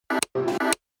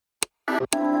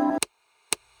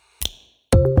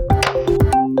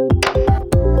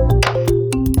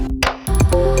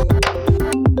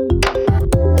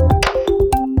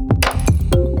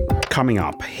Coming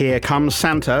up, here comes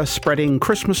Santa spreading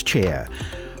Christmas cheer.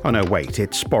 Oh no, wait,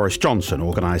 it's Boris Johnson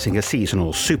organising a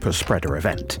seasonal super spreader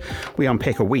event. We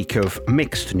unpick a week of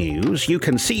mixed news. You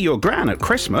can see your gran at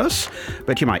Christmas,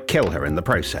 but you might kill her in the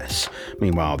process.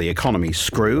 Meanwhile, the economy's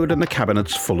screwed and the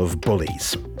cabinet's full of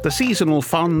bullies. The seasonal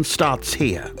fun starts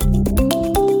here.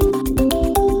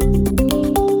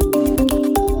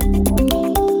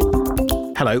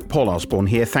 Hello, Paul Osborne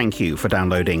here. Thank you for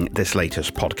downloading this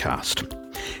latest podcast.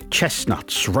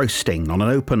 Chestnuts roasting on an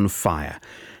open fire.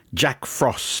 Jack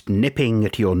Frost nipping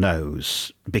at your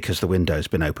nose because the window's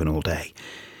been open all day.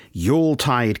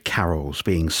 Yuletide carols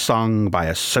being sung by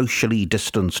a socially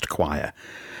distanced choir.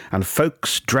 And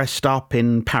folks dressed up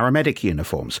in paramedic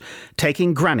uniforms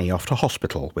taking Granny off to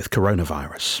hospital with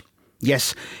coronavirus.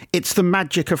 Yes, it's the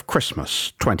magic of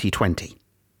Christmas 2020.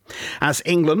 As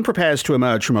England prepares to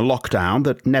emerge from a lockdown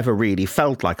that never really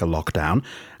felt like a lockdown,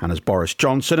 and as Boris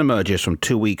Johnson emerges from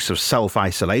 2 weeks of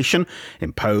self-isolation,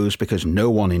 imposed because no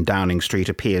one in Downing Street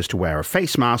appears to wear a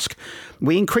face mask,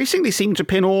 we increasingly seem to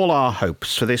pin all our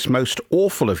hopes for this most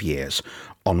awful of years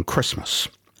on Christmas.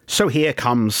 So here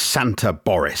comes Santa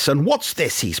Boris, and what's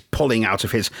this he's pulling out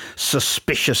of his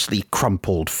suspiciously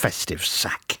crumpled festive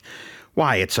sack?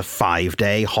 Why, it's a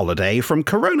 5-day holiday from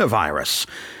coronavirus.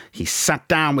 He sat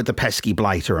down with the pesky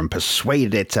blighter and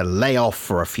persuaded it to lay off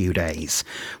for a few days.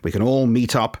 We can all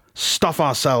meet up, stuff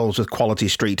ourselves with Quality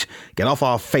Street, get off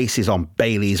our faces on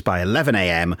Baileys by 11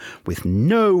 a.m. with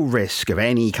no risk of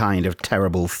any kind of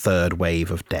terrible third wave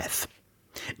of death.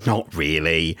 Not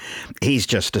really. He's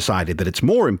just decided that it's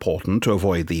more important to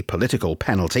avoid the political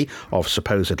penalty of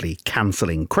supposedly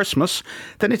cancelling Christmas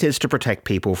than it is to protect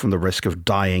people from the risk of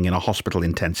dying in a hospital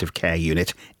intensive care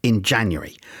unit in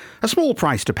January. A small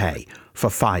price to pay for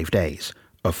 5 days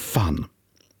of fun.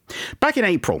 Back in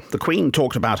April, the Queen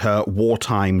talked about her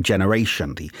wartime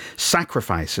generation, the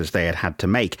sacrifices they had had to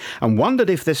make, and wondered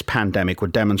if this pandemic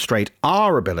would demonstrate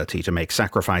our ability to make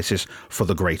sacrifices for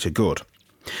the greater good.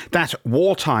 That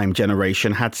wartime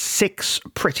generation had 6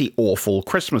 pretty awful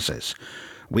Christmases.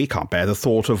 We can't bear the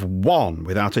thought of one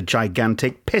without a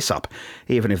gigantic piss-up,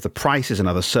 even if the price is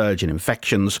another surge in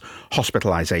infections,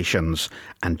 hospitalisations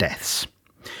and deaths.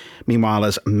 Meanwhile,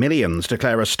 as millions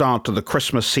declare a start to the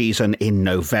Christmas season in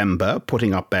November,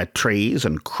 putting up their trees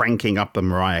and cranking up the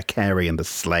Mariah Carey and the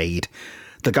Slade,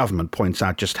 the government points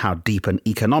out just how deep an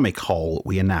economic hole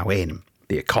we are now in.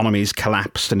 The economy's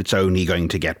collapsed and it's only going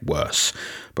to get worse.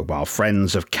 But while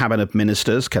friends of cabinet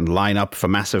ministers can line up for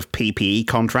massive PPE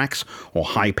contracts or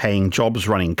high-paying jobs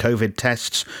running COVID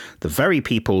tests, the very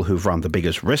people who've run the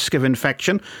biggest risk of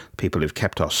infection, the people who've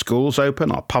kept our schools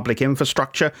open, our public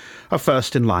infrastructure, are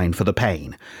first in line for the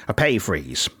pain. A pay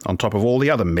freeze on top of all the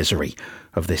other misery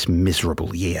of this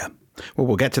miserable year. Well,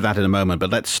 we'll get to that in a moment,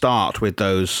 but let's start with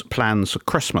those plans for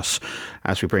Christmas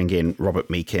as we bring in Robert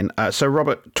Meakin. So,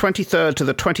 Robert, 23rd to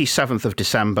the 27th of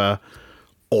December,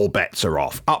 all bets are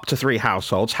off. Up to 3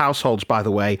 households. Households, by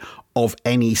the way, of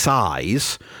any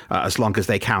size, as long as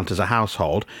they count as a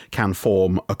household, can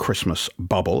form a Christmas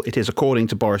bubble. It is, according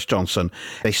to Boris Johnson,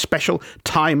 a special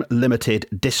time-limited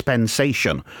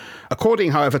dispensation.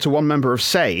 According, however, to one member of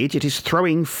SAGE, it is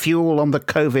throwing fuel on the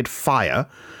COVID fire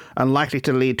and likely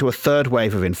to lead to a third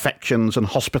wave of infections and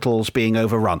hospitals being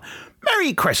overrun.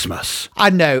 Merry Christmas! I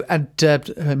know, and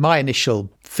my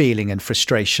initial feeling and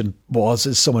frustration was,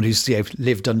 as someone who's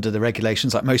lived under the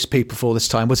regulations like most people for all this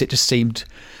time, was it just seemed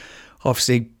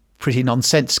obviously pretty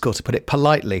nonsensical, to put it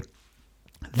politely.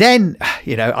 Then,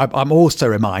 I'm also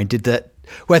reminded that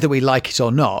whether we like it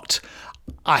or not,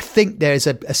 I think there's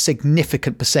a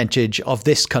significant percentage of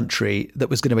this country that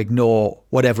was going to ignore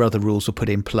whatever other rules were put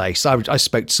in place. I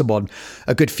spoke to someone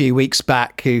a good few weeks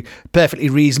back who, perfectly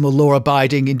reasonable,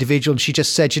 law-abiding individual, and she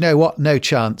just said, you know what, no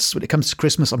chance. When it comes to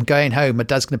Christmas, I'm going home. My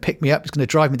dad's going to pick me up. He's going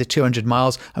to drive me the 200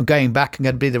 miles. I'm going back. I'm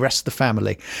going to be the rest of the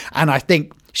family. And I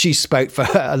think she spoke for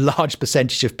a large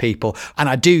percentage of people. And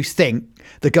I do think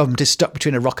the government is stuck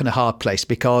between a rock and a hard place,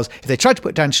 because if they tried to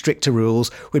put down stricter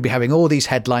rules, we'd be having all these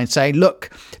headlines saying,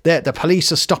 look, the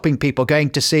police are stopping people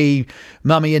going to see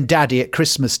mummy and daddy at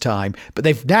Christmas time. But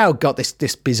they've now got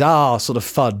this bizarre sort of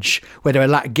fudge where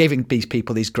they're giving these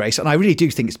people these grace. And I really do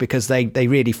think it's because they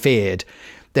really feared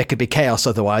there could be chaos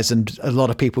otherwise, and a lot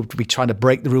of people would be trying to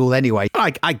break the rule anyway.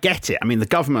 I get it. I mean, the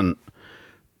government,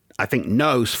 I think,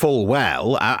 knows full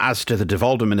well, as to the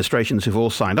devolved administrations who've all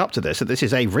signed up to this, that this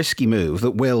is a risky move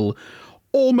that will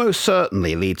almost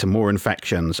certainly lead to more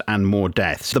infections and more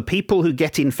deaths. The people who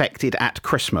get infected at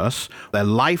Christmas, their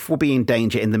life will be in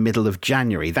danger in the middle of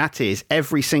January. That is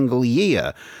every single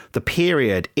year, the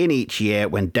period in each year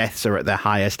when deaths are at their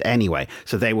highest anyway.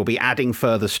 So they will be adding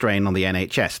further strain on the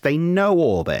NHS. They know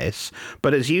all this,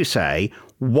 but as you say,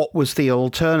 what was the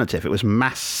alternative? It was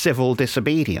mass civil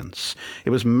disobedience.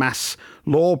 It was mass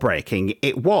law breaking.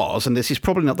 It was, and this is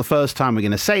probably not the first time we're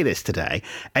going to say this today,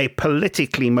 a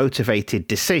politically motivated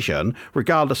decision,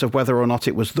 regardless of whether or not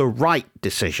it was the right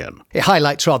decision. It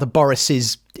highlights rather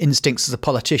Boris's instincts as a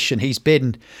politician. He's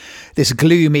been this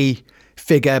gloomy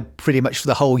figure pretty much for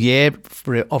the whole year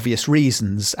for obvious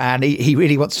reasons, and he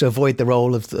really wants to avoid the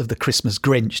role of the Christmas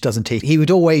Grinch, doesn't he? He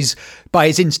would always, by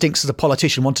his instincts as a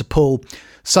politician, want to pull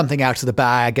something out of the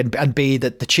bag and be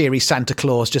the cheery Santa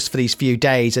Claus just for these few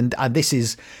days, and this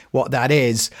is what that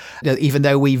is. Even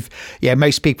though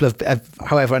most people have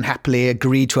however unhappily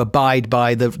agreed to abide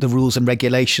by the rules and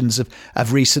regulations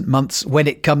of recent months when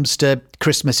it comes to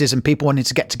Christmases and people wanting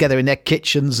to get together in their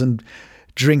kitchens and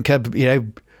drink a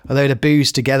load of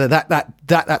booze together,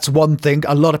 that's one thing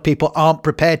a lot of people aren't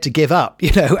prepared to give up,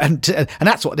 and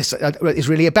that's what this is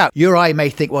really about. You or I may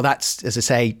think, well, that's, as I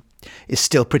say, is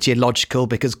still pretty illogical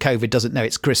because COVID doesn't know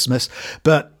it's Christmas,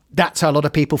 but that's how a lot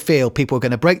of people feel. People are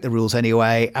going to break the rules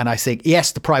anyway. And I think,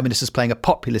 yes, the Prime Minister's playing a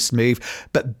populist move,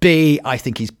 but B, I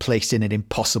think he's placed in an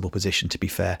impossible position, to be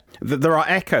fair. There are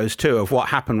echoes, too, of what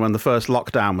happened when the first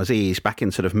lockdown was eased back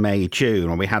in sort of May, June,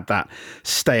 when we had that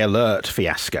stay alert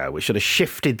fiasco, which sort of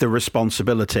shifted the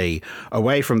responsibility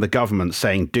away from the government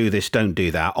saying, do this, don't do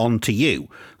that, onto you.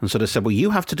 And sort of said, well, you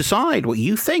have to decide what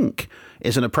you think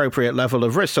is an appropriate level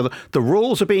of risk. So the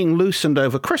rules are being loosened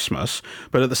over Christmas,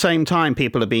 but at the same time,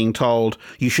 people are being told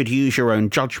you should use your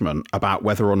own judgment about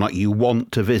whether or not you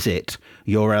want to visit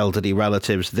your elderly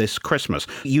relatives this Christmas.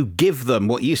 You give them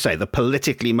what you say, the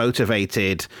politically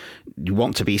motivated, you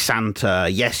want to be Santa,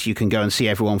 yes, you can go and see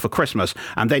everyone for Christmas.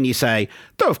 And then you say,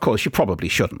 though, of course, you probably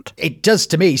shouldn't. It does,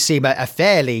 to me, seem a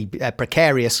fairly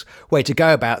precarious way to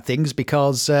go about things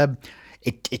because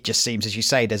it just seems, as you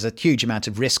say, there's a huge amount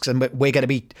of risks, and we're going to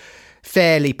be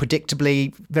fairly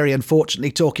predictably, very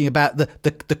unfortunately, talking about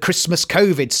the Christmas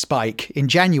COVID spike in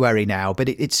January now. But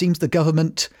it seems the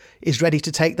government is ready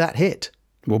to take that hit.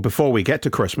 Well, before we get to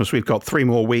Christmas, we've got 3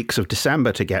 more weeks of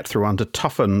December to get through under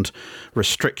toughened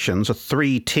restrictions, a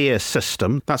 3-tier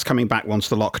system. That's coming back once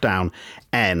the lockdown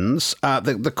ends.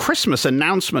 The Christmas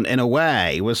announcement, in a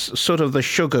way, was sort of the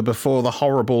sugar before the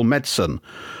horrible medicine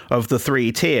of the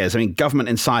 3 tiers. I mean, government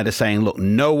insiders saying, look,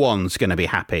 no one's going to be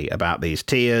happy about these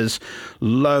tiers.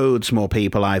 Loads more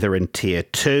people either in tier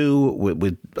 2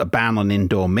 with a ban on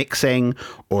indoor mixing,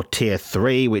 or tier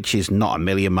 3, which is not a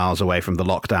million miles away from the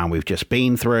lockdown we've just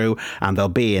been through, and they'll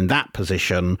be in that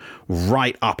position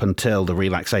right up until the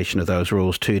relaxation of those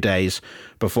rules 2 days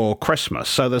before Christmas.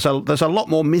 So there's a lot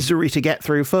more misery to get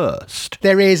through first.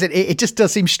 There is. It just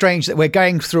does seem strange that we're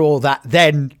going through all that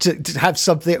then to have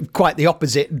something quite the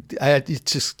opposite,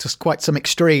 just quite some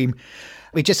extreme.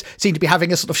 We just seem to be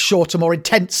having a sort of shorter, more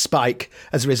intense spike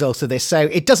as a result of this. So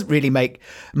it doesn't really make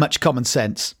much common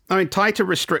sense. I mean, tighter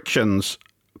restrictions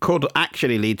could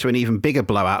actually lead to an even bigger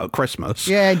blowout at Christmas.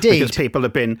 Yeah, indeed. Because people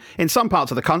have been, in some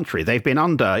parts of the country, they've been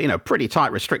under, pretty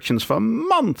tight restrictions for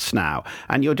months now.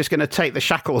 And you're just going to take the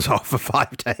shackles off for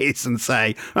 5 days and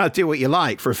say, do what you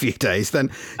like for a few days. Then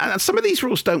and some of these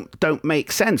rules don't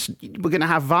make sense. We're going to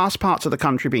have vast parts of the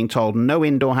country being told no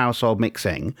indoor household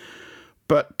mixing,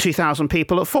 but 2,000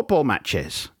 people at football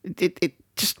matches. It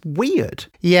just weird.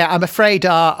 Yeah, I'm afraid.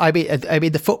 I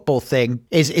mean, the football thing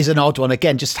is an odd one.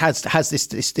 Again, just has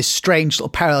this strange little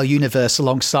parallel universe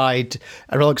alongside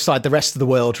the rest of the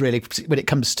world. Really, when it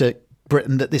comes to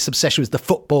Britain, that this obsession with the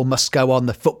football must go on,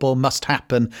 the football must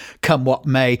happen, come what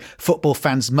may. Football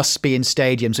fans must be in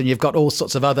stadiums, and you've got all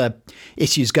sorts of other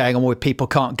issues going on where people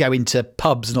can't go into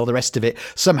pubs and all the rest of it.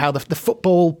 Somehow, the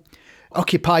football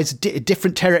occupies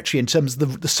different territory in terms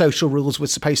of the social rules we're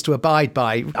supposed to abide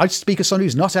by. I speak as someone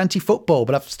who's not anti-football,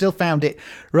 but I've still found it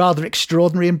rather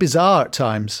extraordinary and bizarre at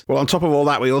times. Well, on top of all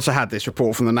that, we also had this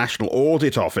report from the National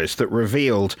Audit Office that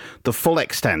revealed the full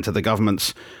extent of the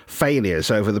government's failures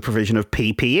over the provision of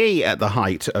PPE at the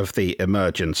height of the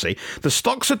emergency. The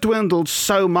stocks had dwindled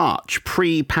so much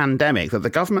pre-pandemic that the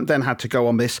government then had to go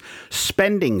on this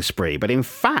spending spree. But in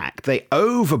fact, they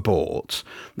overbought.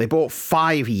 They bought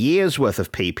 5 years' worth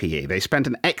of PPE. They spent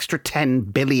an extra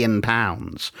 £10 billion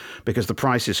because the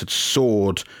prices had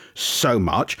soared so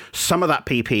much. Some of that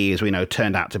PPE, as we know,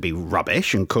 turned out to be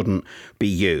rubbish and couldn't be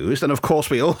used. And of course,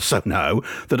 we also know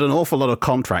that an awful lot of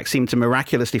contracts seemed to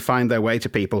miraculously find their way to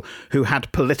people who had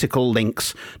political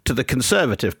links to the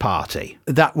Conservative Party.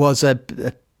 That was a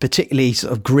particularly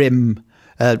sort of grim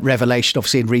revelation,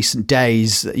 obviously, in recent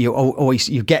days.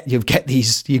 You get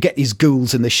these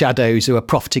ghouls in the shadows who are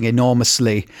profiting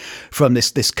enormously from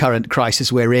this current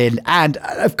crisis we're in. And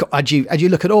as you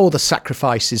look at all the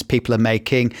sacrifices people are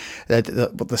making,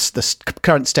 the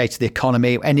current state of the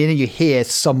economy, and you hear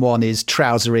someone is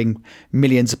trousering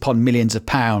millions upon millions of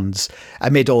pounds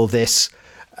amid all this.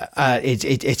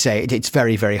 It's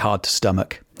very, very hard to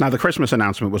stomach. Now, the Christmas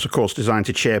announcement was, of course, designed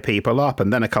to cheer people up.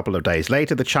 And then a couple of days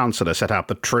later, the Chancellor set out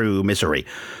the true misery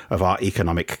of our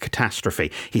economic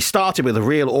catastrophe. He started with a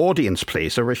real audience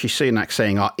pleaser, Rishi Sunak,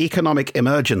 saying our economic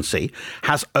emergency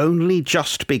has only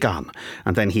just begun.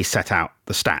 And then he set out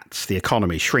the stats, the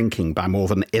economy shrinking by more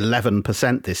than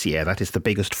 11% this year. That is the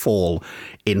biggest fall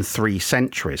in 3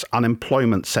 centuries.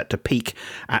 Unemployment set to peak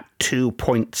at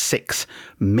 2.6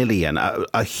 million.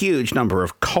 A huge number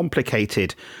of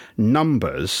complicated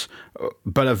numbers,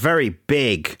 but a very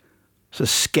big, sort of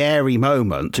scary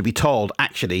moment to be told,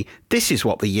 actually, this is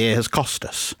what the year has cost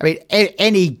us. I mean,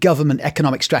 any government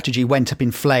economic strategy went up in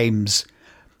flames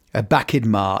back in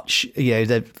March.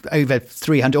 Over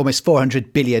 300, almost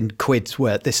 400 billion quid's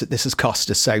worth this has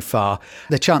cost us so far.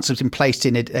 The Chancellor's been placed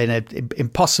in an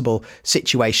impossible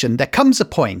situation. There comes a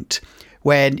point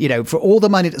when, for all the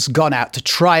money that's gone out to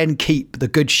try and keep the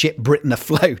good ship Britain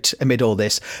afloat amid all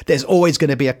this, there's always going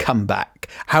to be a comeback.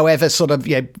 However sort of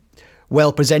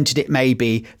well presented it may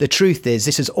be, the truth is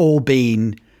this has all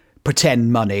been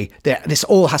pretend money. This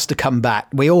all has to come back.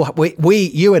 We,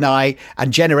 you and I,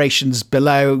 and generations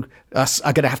below us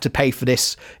are going to have to pay for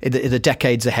this in the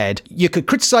decades ahead. You could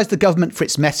criticise the government for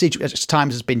its message, which at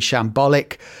times has been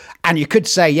shambolic, and you could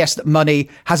say, yes, that money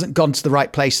hasn't gone to the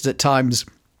right places at times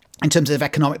in terms of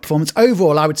economic performance.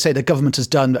 Overall, I would say the government has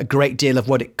done a great deal of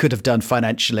what it could have done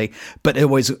financially, but it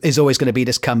is always going to be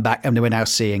this comeback, and we're now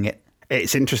seeing it.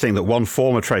 It's interesting that one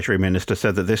former Treasury Minister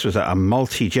said that this was a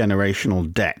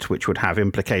multi-generational debt which would have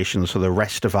implications for the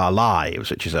rest of our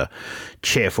lives, which is a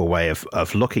cheerful way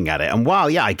of looking at it. And while,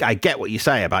 I get what you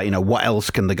say about, what else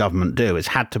can the government do? It's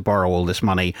had to borrow all this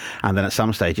money and then at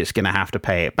some stage it's going to have to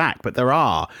pay it back. But there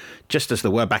are, just as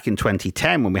there were back in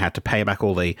 2010 when we had to pay back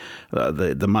all the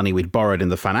money we'd borrowed in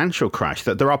the financial crash,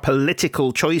 that there are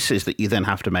political choices that you then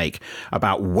have to make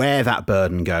about where that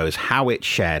burden goes, how it's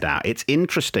shared out. It's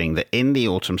interesting that in the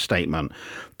autumn statement,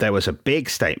 there was a big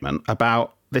statement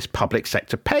about this public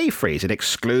sector pay freeze. It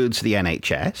excludes the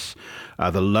NHS.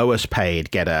 The lowest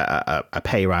paid get a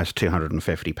pay rise of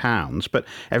 £250, but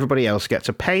everybody else gets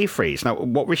a pay freeze. Now,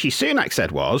 what Rishi Sunak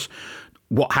said was,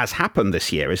 what has happened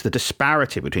this year is the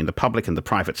disparity between the public and the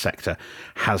private sector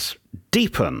has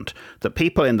deepened, that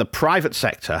people in the private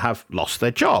sector have lost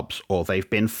their jobs, or they've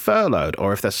been furloughed,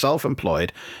 or if they're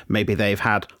self-employed, maybe they've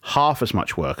had half as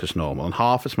much work as normal and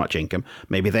half as much income.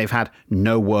 Maybe they've had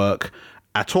no work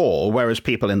at all, whereas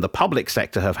people in the public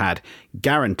sector have had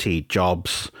guaranteed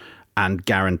jobs and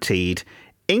guaranteed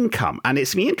income. And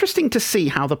it's interesting to see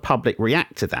how the public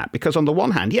react to that, because on the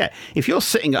one hand, if you're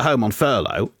sitting at home on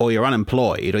furlough, or you're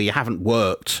unemployed, or you haven't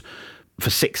worked for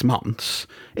 6 months,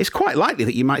 it's quite likely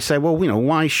that you might say, well,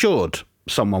 why should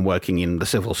someone working in the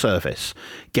civil service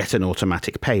get an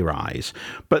automatic pay rise?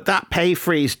 But that pay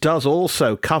freeze does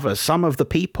also cover some of the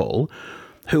people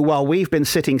who, while we've been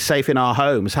sitting safe in our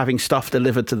homes, having stuff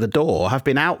delivered to the door, have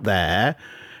been out there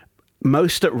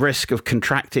most at risk of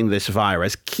contracting this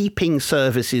virus, keeping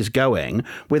services going,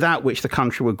 without which the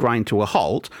country would grind to a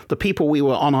halt. The people we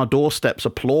were on our doorsteps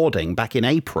applauding back in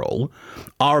April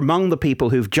are among the people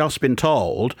who've just been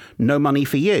told, no money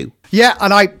for you. Yeah,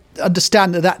 and I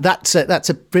understand that's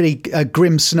a pretty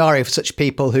grim scenario for such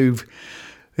people who've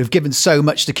given so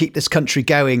much to keep this country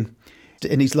going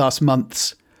in these last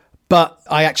months. But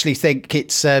I actually think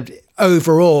it's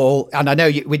overall, and I know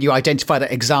when you identify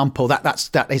that example,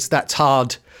 that's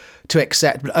hard to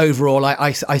accept. But overall,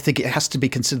 I think it has to be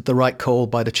considered the right call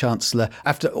by the Chancellor.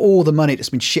 After all the money that's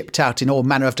been shipped out in all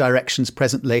manner of directions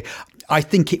presently, I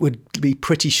think it would be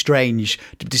pretty strange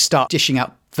to start dishing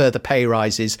out further pay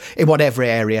rises in whatever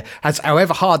area. As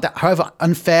however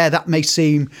unfair that may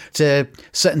seem to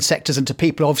certain sectors and to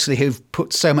people obviously who've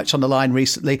put so much on the line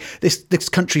recently, this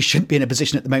country shouldn't be in a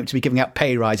position at the moment to be giving out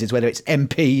pay rises, whether it's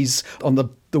MPs on the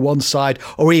one side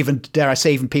or even, dare I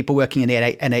say, even people working in the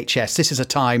NHS. This is a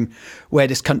time where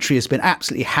this country has been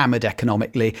absolutely hammered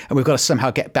economically, and we've got to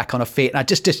somehow get back on our feet. And I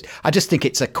just think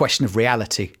it's a question of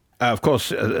reality. Of course,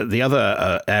 the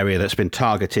other area that's been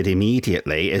targeted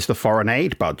immediately is the foreign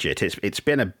aid budget. It's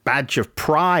been a badge of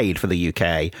pride for the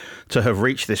UK to have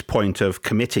reached this point of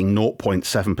committing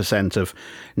 0.7% of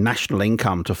national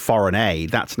income to foreign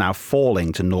aid. That's now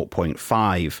falling to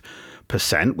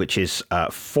 0.5%, which is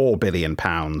 £4 billion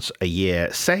a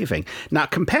year saving. Now,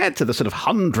 compared to the sort of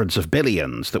hundreds of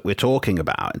billions that we're talking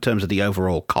about in terms of the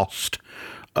overall cost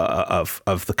of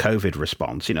the COVID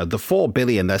response, the $4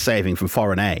 billion they're saving from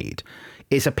foreign aid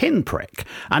is a pinprick.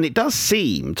 And it does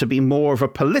seem to be more of a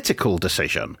political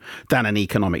decision than an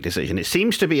economic decision. It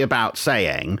seems to be about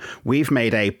saying we've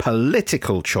made a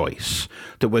political choice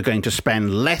that we're going to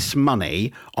spend less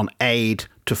money on aid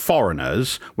to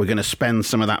foreigners. We're going to spend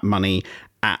some of that money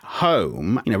at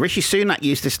home. Rishi Sunak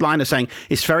used this line of saying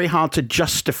it's very hard to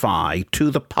justify to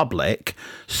the public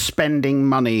spending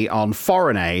money on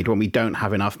foreign aid when we don't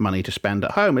have enough money to spend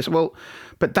at home. It's, well,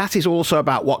 but that is also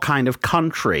about what kind of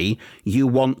country you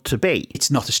want to be. It's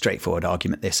not a straightforward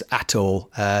argument, this, at all.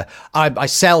 I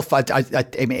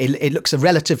mean, it looks a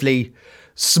relatively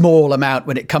small amount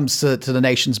when it comes to the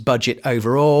nation's budget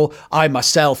overall. I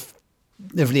myself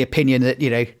of the opinion that,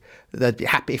 they'd be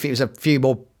happy if it was a few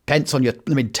more pence on your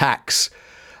tax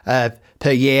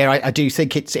per year. I do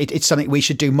think it's something we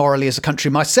should do morally as a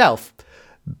country myself.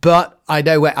 But I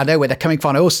know where they're coming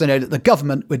from. I also know that the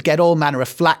government would get all manner of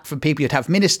flack from people. You'd have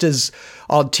ministers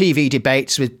on TV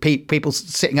debates with people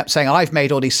sitting up saying, I've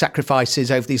made all these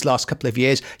sacrifices over these last couple of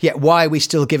years, yet why are we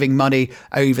still giving money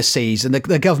overseas? And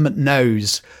the government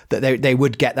knows that they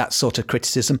would get that sort of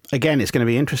criticism. Again, it's going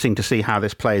to be interesting to see how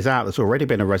this plays out. There's already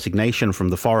been a resignation from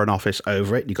the Foreign Office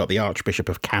over it. You've got the Archbishop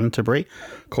of Canterbury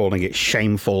calling it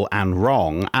shameful and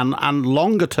wrong. And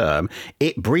longer term,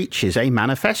 it breaches a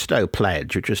manifesto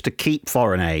pledge, which was to keep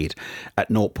foreign aid at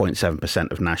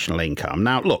 0.7% of national income.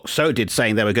 Now, look, so did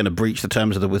saying they were going to breach the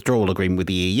terms of the withdrawal agreement with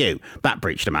the EU. That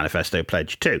breached a manifesto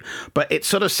pledge too. But it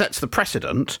sort of sets the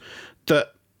precedent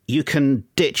that you can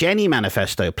ditch any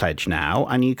manifesto pledge now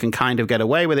and you can kind of get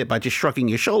away with it by just shrugging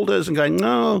your shoulders and going,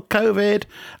 no, COVID.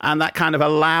 And that kind of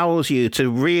allows you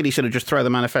to really sort of just throw the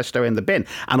manifesto in the bin.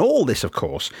 And all this, of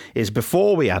course, is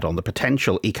before we add on the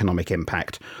potential economic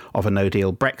impact of a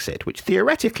no-deal Brexit, which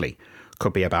theoretically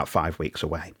could be about 5 weeks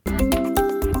away.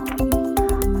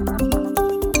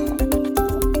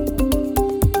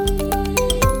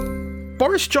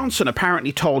 Boris Johnson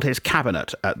apparently told his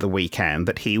cabinet at the weekend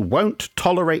that he won't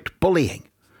tolerate bullying,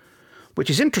 which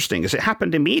is interesting as it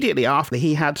happened immediately after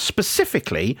he had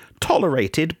specifically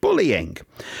tolerated bullying.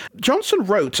 Johnson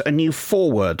wrote a new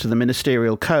foreword to the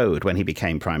ministerial code when he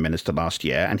became Prime Minister last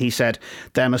year, and he said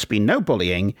there must be no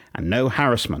bullying and no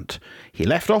harassment. He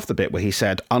left off the bit where he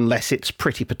said, unless it's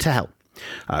Priti Patel.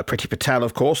 Priti Patel,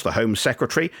 of course, the Home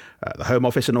Secretary, the Home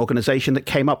Office, an organisation that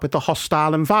came up with the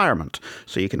hostile environment.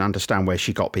 So you can understand where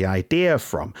she got the idea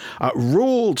from.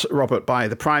 Ruled, Robert, by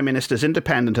the Prime Minister's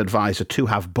independent advisor to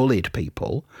have bullied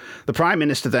people. The Prime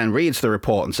Minister then reads the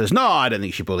report and says, no, I don't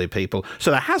think she bullied people.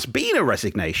 So there has been a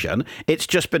resignation. It's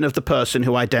just been of the person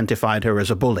who identified her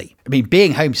as a bully. I mean,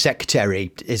 being Home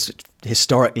Secretary is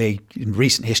historically, in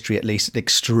recent history at least, an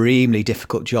extremely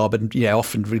difficult job and,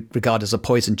 often regarded as a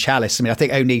poison chalice. I mean, I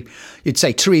think only, you'd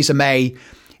say Theresa May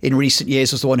in recent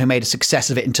years was the one who made a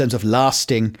success of it in terms of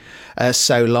lasting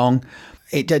so long.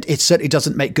 It certainly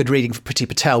doesn't make good reading for Priti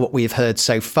Patel, what we have heard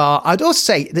so far. I'd also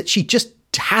say that she just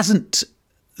hasn't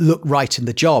looked right in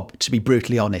the job, to be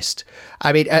brutally honest.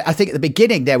 I mean, I think at the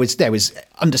beginning there was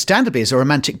understandably as a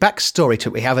romantic backstory to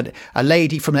it. We have a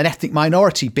lady from an ethnic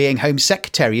minority being Home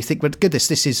Secretary. You think, well, goodness,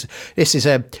 this is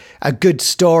a good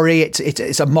story.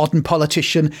 It's a modern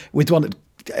politician with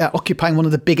occupying one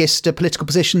of the biggest political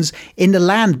positions in the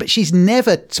land, but she's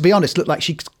never, to be honest, looked like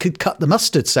she could cut the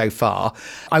mustard so far.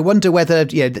 I wonder whether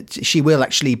she will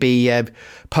actually be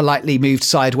politely moved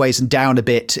sideways and down a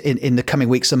bit in the coming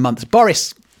weeks and months.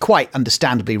 Boris, quite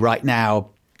understandably right now,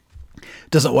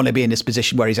 doesn't want to be in this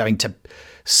position where he's having to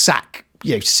sack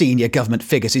senior government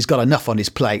figures. He's got enough on his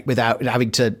plate without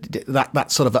having to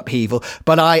that sort of upheaval.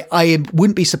 But I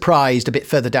wouldn't be surprised a bit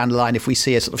further down the line if we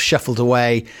see her sort of shuffled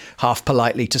away half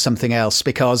politely to something else,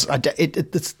 because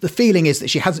the feeling is that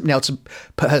she hasn't been able to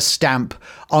put her stamp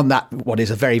on that, what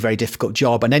is a very, very difficult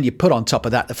job. And then you put on top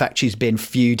of that the fact she's been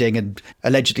feuding and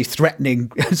allegedly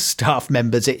threatening staff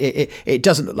members. It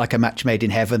doesn't look like a match made in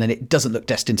heaven, and it doesn't look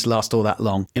destined to last all that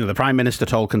long. The Prime Minister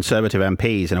told Conservative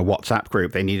MPs in a WhatsApp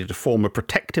group they needed to form a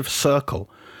protective circle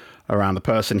around the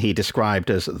person he described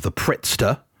as the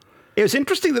Pritster. It was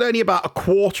interesting that only about a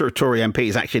quarter of Tory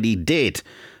MPs actually did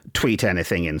tweet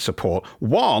anything in support.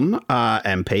 One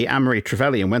MP, Anne-Marie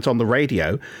Trevelyan, went on the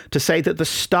radio to say that the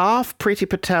staff Priti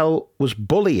Patel was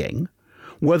bullying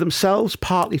were themselves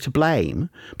partly to blame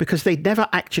because they'd never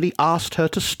actually asked her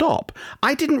to stop.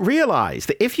 I didn't realise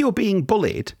that if you're being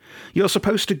bullied, you're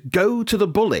supposed to go to the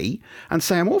bully and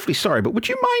say, I'm awfully sorry, but would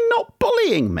you mind not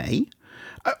bullying me?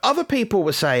 Other people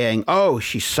were saying, oh,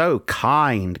 she's so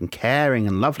kind and caring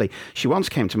and lovely. She once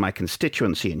came to my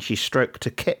constituency and she stroked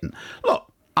a kitten. Look,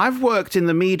 I've worked in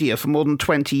the media for more than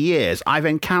 20 years. I've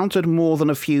encountered more than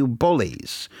a few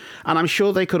bullies. And I'm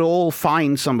sure they could all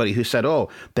find somebody who said, oh,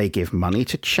 they give money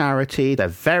to charity. They're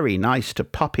very nice to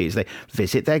puppies. They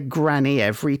visit their granny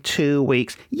every 2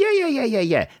 weeks.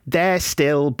 Yeah. They're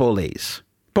still bullies.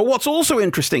 But what's also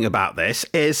interesting about this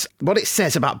is what it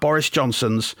says about Boris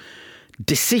Johnson's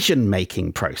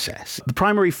decision-making process. The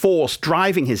primary force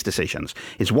driving his decisions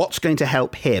is what's going to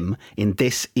help him in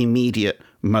this immediate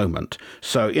moment.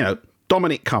 So,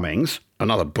 Dominic Cummings,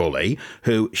 another bully,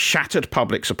 who shattered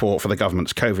public support for the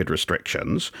government's COVID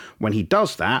restrictions. When he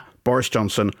does that, Boris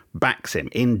Johnson backs him.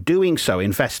 In doing so,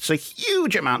 invests a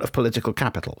huge amount of political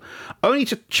capital, only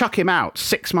to chuck him out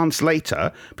 6 months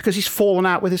later because he's fallen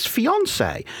out with his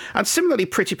fiancée. And similarly,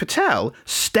 Priti Patel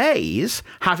stays,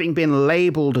 having been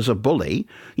labelled as a bully.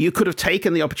 You could have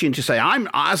taken the opportunity to say,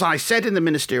 as I said in the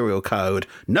ministerial code,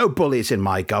 no bullies in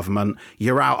my government,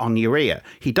 you're out on your ear.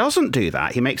 He doesn't do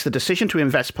that. He makes the decision to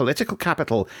invest political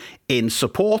capital in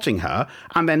supporting her,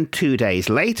 and then 2 days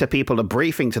later, people are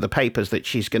briefing to the papers that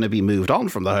she's going to be moved on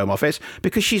from the Home Office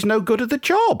because she's no good at the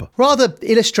job. Rather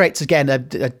illustrates, again,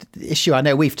 an issue I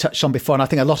know we've touched on before, and I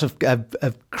think a lot of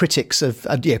critics of,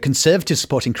 conservative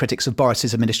supporting critics of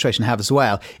Boris's administration have as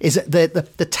well, is that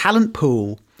the talent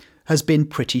pool has been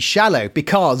pretty shallow,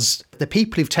 because the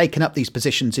people who've taken up these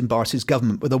positions in Boris's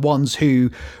government were the ones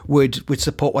who would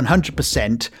support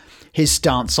 100% his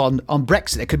stance on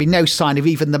Brexit. There could be no sign of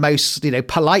even the most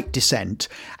polite dissent.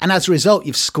 And as a result,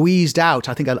 you've squeezed out,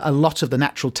 I think, a lot of the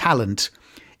natural talent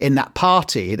in that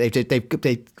party.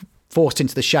 They've forced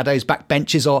into the shadows,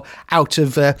 backbenches, or out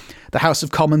of the House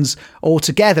of Commons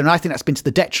altogether. And I think that's been to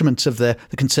the detriment of the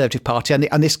Conservative Party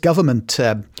and this government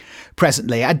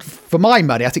presently. And for my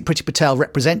money, I think Priti Patel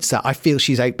represents that. I feel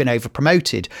she's been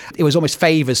over-promoted. It was almost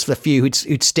favours for the few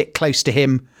who'd stick close to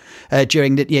him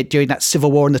during that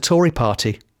civil war in the Tory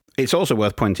party. It's also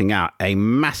worth pointing out a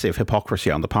massive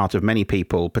hypocrisy on the part of many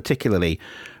people, particularly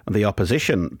the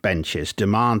opposition benches,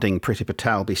 demanding Priti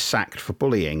Patel be sacked for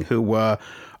bullying, who were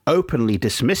openly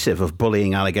dismissive of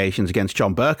bullying allegations against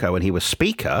John Bercow when he was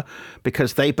Speaker,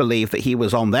 because they believed that he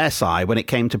was on their side when it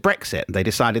came to Brexit. They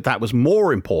decided that was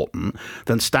more important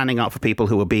than standing up for people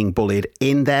who were being bullied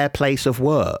in their place of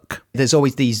work. There's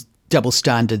always these double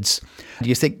standards.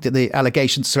 You think that the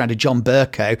allegations surrounded John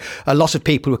Bercow, a lot of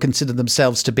people who considered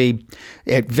themselves to be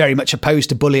very much opposed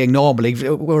to bullying normally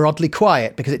were oddly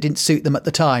quiet because it didn't suit them at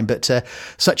the time. But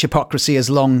such hypocrisy has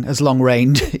long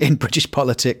reigned in British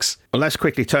politics. Well, let's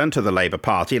quickly turn to the Labour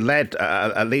Party, led,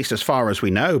 at least as far as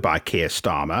we know, by Keir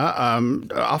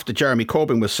Starmer. After Jeremy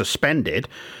Corbyn was suspended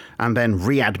and then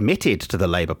readmitted to the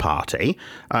Labour Party,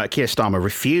 Keir Starmer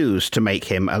refused to make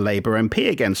him a Labour MP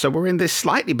again. So we're in this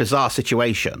slightly bizarre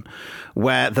situation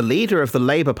where the leader of the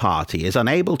Labour Party is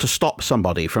unable to stop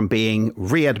somebody from being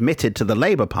readmitted to the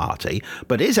Labour Party,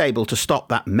 but is able to stop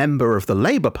that member of the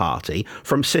Labour Party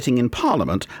from sitting in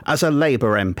Parliament as a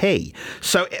Labour MP.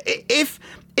 So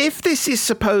if this is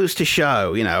supposed to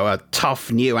show, a tough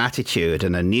new attitude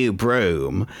and a new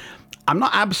broom, I'm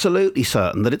not absolutely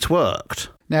certain that it's worked.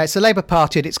 No, it's the Labour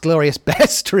Party at its glorious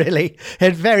best, really.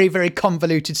 A very, very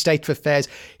convoluted state of affairs.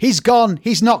 He's gone.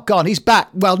 He's not gone. He's back.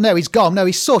 Well, no, he's gone. No,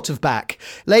 he's sort of back.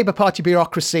 Labour Party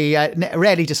bureaucracy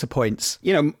rarely disappoints.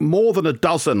 More than a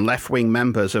dozen left-wing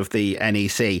members of the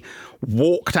NEC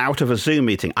walked out of a Zoom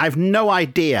meeting. I've no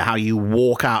idea how you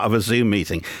walk out of a Zoom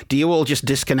meeting. Do you all just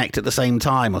disconnect at the same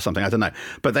time or something? I don't know.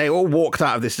 But they all walked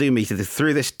out of this Zoom meeting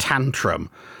through this tantrum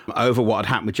over what had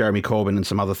happened with Jeremy Corbyn and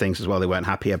some other things as well they weren't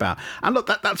happy about. And look,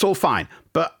 that's all fine.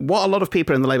 But what a lot of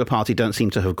people in the Labour Party don't seem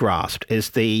to have grasped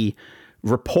is the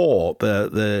report,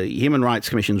 the Human Rights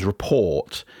Commission's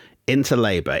report into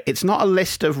Labour, it's not a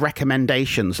list of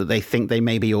recommendations that they think they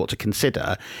maybe ought to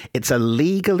consider. It's a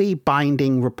legally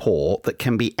binding report that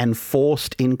can be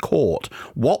enforced in court.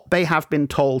 What they have been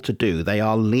told to do, they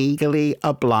are legally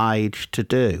obliged to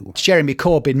do. Jeremy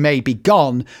Corbyn may be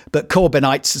gone, but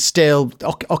Corbynites still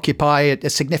occupy a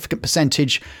significant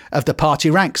percentage of the party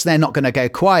ranks. They're not going to go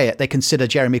quiet. They consider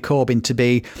Jeremy Corbyn to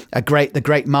be the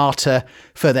great martyr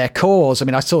for their cause. I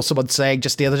mean, I saw someone saying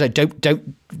just the other day,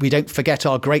 we don't forget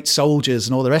our great soldiers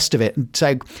and all the rest of it. And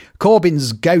so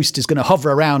Corbyn's ghost is going to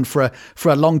hover around for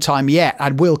a long time yet,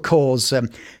 and will cause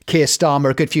Keir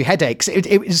Starmer a good few headaches.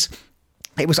 It was.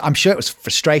 I'm sure it was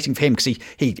frustrating for him, because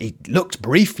he looked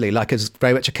briefly like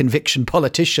very much a conviction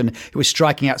politician who was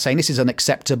striking out saying this is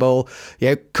unacceptable.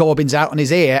 Corbyn's out on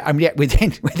his ear, and yet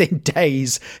within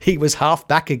days he was half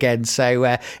back again.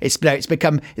 So it's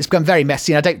become very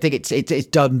messy, and I don't think it's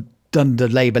done the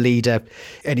Labour leader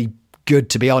any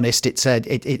good, to be honest.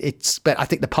 But I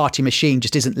think the party machine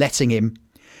just isn't letting him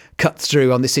cut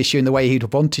through on this issue in the way he'd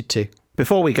have wanted to.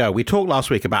 Before we go, we talked last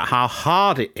week about how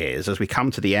hard it is as we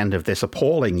come to the end of this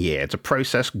appalling year to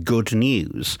process good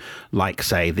news, like,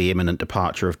 say, the imminent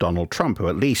departure of Donald Trump, who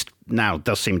at least now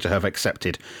does seem to have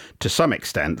accepted to some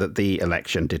extent that the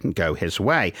election didn't go his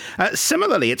way.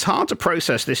 Similarly, it's hard to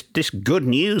process this good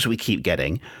news we keep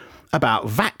getting about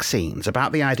vaccines,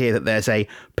 about the idea that there's a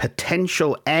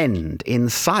potential end in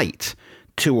sight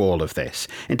to all of this.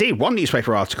 Indeed, one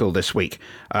newspaper article this week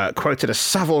quoted a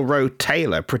Savile Row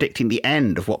tailor predicting the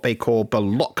end of what they call the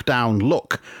lockdown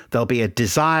look. There'll be a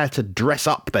desire to dress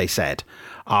up, they said,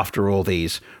 after all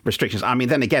these restrictions. I mean,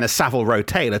 then again, a Savile Row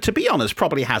tailor, to be honest,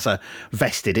 probably has a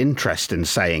vested interest in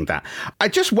saying that. I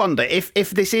just wonder if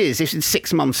in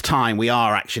 6 months' time we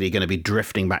are actually going to be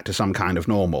drifting back to some kind of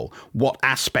normal, what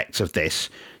aspects of this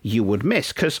you would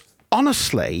miss. Because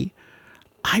honestly,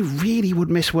 I really would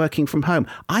miss working from home.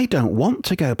 I don't want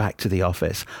to go back to the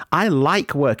office. I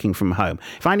like working from home.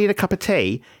 If I need a cup of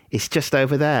tea, it's just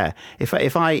over there. If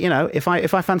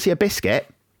I fancy a biscuit,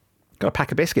 got a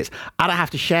pack of biscuits, I don't have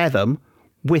to share them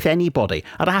with anybody.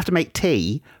 I don't have to make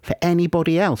tea for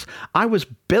anybody else. I was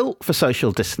built for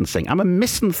social distancing. I'm a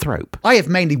misanthrope. I have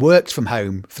mainly worked from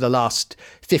home for the last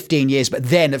 15 years, but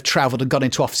then have travelled and gone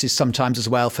into offices sometimes as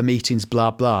well for meetings, blah,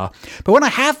 blah. But when I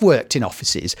have worked in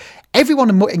offices, everyone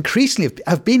increasingly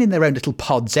have been in their own little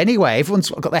pods anyway. Everyone's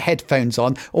got their headphones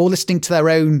on, all listening to their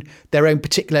own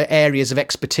particular areas of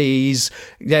expertise,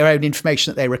 their own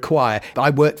information that they require.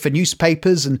 I work for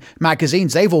newspapers and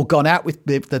magazines. They've all gone out with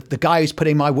the guy who's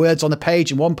putting my words on the page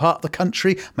in one part of the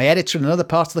country, my editor in another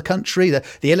part of the country, the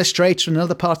illustrator in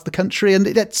another part of the country. And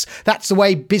that's the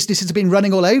way businesses have been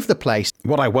running all over the place.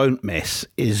 What I won't miss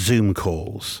is Zoom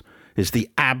calls, is the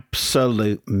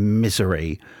absolute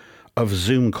misery of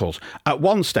Zoom calls. At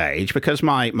one stage, because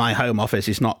my home office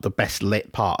is not the best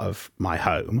lit part of my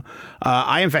home,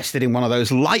 I invested in one of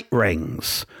those light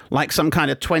rings, like some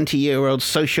kind of 20-year-old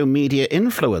social media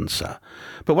influencer.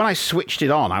 But when I switched it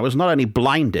on, I was not only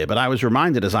blinded, but I was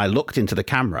reminded as I looked into the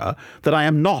camera that I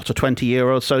am not a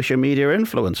 20-year-old social media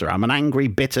influencer. I'm an angry,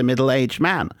 bitter, middle-aged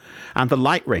man. And the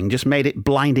light ring just made it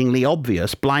blindingly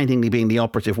obvious, blindingly being the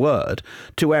operative word,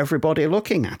 to everybody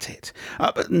looking at it.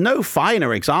 But no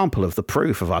finer example of the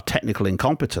proof of our technical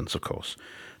incompetence, of course,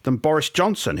 than Boris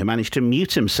Johnson, who managed to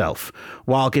mute himself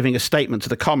while giving a statement to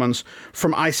the Commons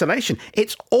from isolation.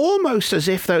 It's almost as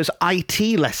if those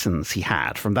IT lessons he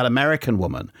had from that American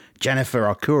woman, Jennifer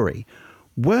Arcuri,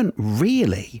 weren't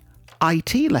really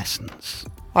IT lessons.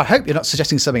 I hope you're not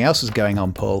suggesting something else is going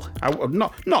on, Paul.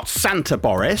 Not Santa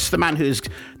Boris, the man who's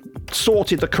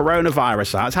sorted the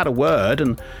coronavirus out, has had a word,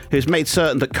 and who's made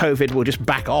certain that COVID will just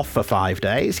back off for 5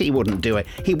 days. He wouldn't do it.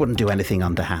 He wouldn't do anything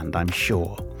underhand, I'm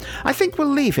sure. I think we'll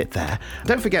leave it there.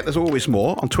 Don't forget there's always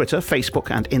more on Twitter, Facebook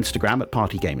and Instagram at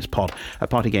PartyGamesPod. At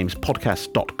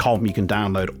partygamespodcast.com you can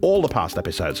download all the past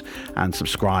episodes and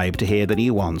subscribe to hear the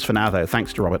new ones. For now, though,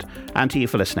 thanks to Robert and to you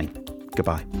for listening.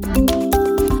 Goodbye.